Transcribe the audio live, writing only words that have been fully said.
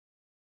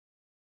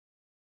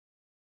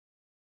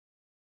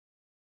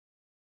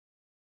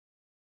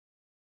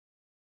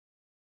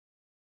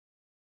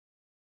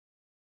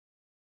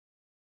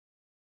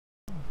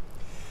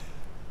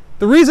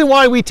The reason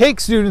why we take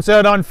students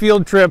out on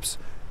field trips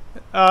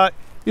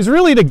is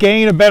really to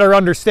gain a better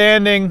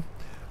understanding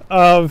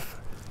of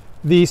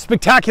the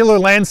spectacular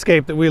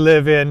landscape that we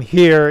live in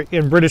here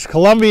in British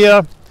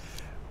Columbia.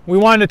 We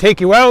wanted to take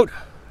you out,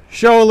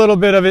 show a little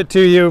bit of it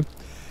to you,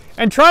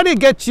 and try to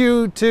get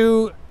you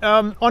to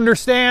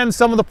understand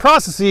some of the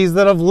processes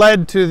that have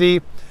led to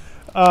the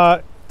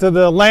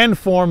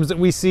landforms that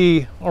we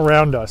see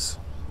around us.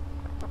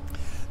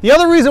 The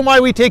other reason why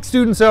we take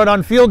students out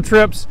on field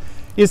trips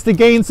is to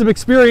gain some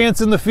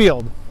experience in the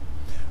field.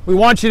 We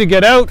want you to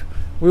get out,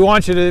 we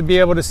want you to be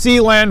able to see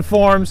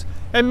landforms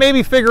and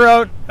maybe figure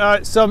out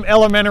some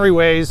elementary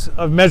ways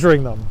of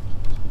measuring them.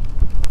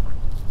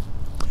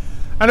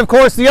 And of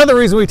course, the other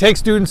reason we take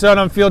students out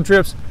on field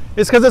trips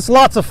is because it's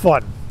lots of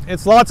fun.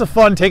 It's lots of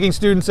fun taking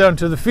students out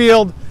into the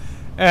field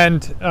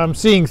and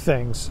seeing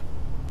things.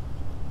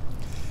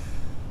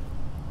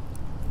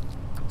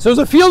 So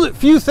there's a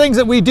few things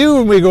that we do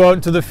when we go out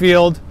into the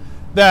field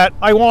that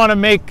I want to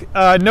make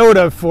note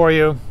of for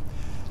you,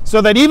 so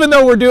that even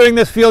though we're doing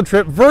this field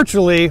trip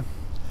virtually,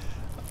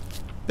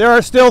 there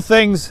are still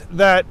things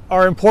that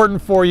are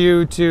important for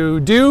you to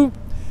do,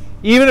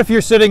 even if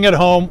you're sitting at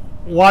home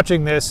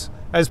watching this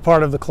as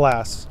part of the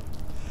class.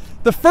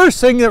 The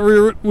first thing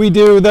that we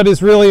do that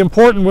is really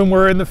important when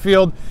we're in the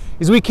field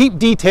is we keep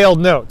detailed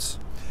notes.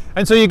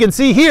 And so you can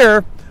see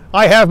here,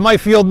 I have my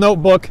field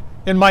notebook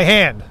in my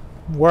hand,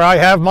 where I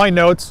have my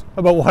notes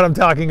about what I'm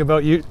talking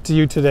about to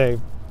you today.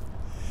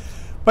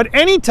 But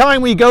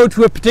anytime we go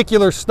to a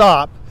particular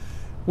stop,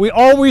 we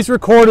always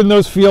record in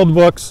those field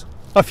books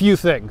a few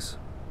things.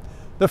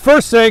 The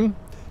first thing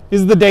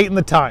is the date and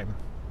the time.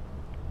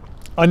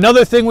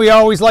 Another thing we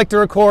always like to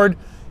record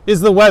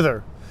is the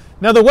weather.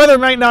 Now, the weather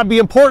might not be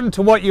important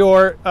to what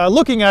you're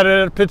looking at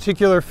a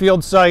particular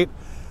field site,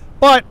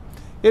 but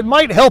it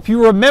might help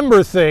you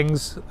remember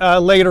things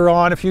later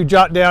on if you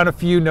jot down a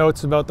few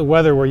notes about the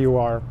weather where you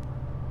are.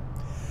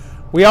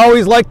 We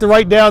always like to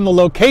write down the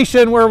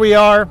location where we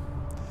are,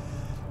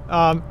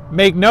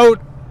 make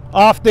note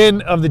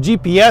often of the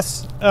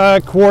GPS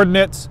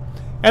coordinates,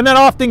 and then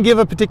often give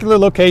a particular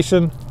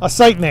location a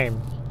site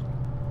name.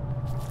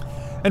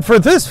 And for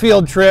this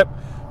field trip,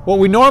 what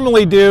we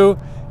normally do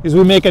is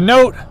we make a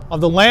note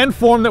of the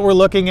landform that we're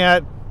looking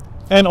at,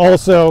 and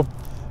also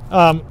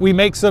we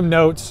make some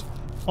notes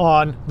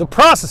on the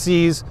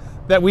processes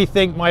that we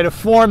think might have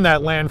formed that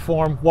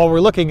landform while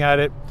we're looking at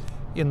it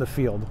in the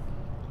field.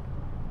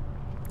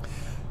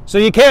 So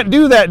you can't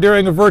do that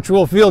during a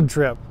virtual field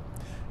trip.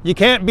 You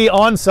can't be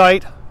on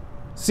site,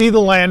 see the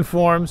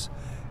landforms,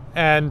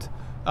 and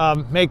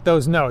make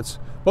those notes.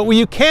 But what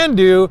you can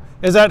do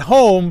is at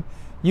home,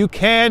 you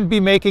can be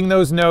making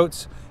those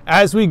notes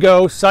as we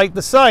go site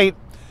to site,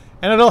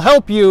 and it'll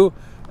help you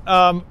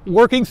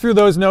working through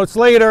those notes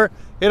later.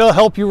 It'll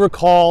help you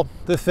recall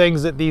the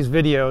things that these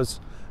videos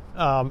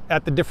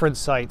at the different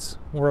sites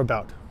were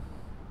about.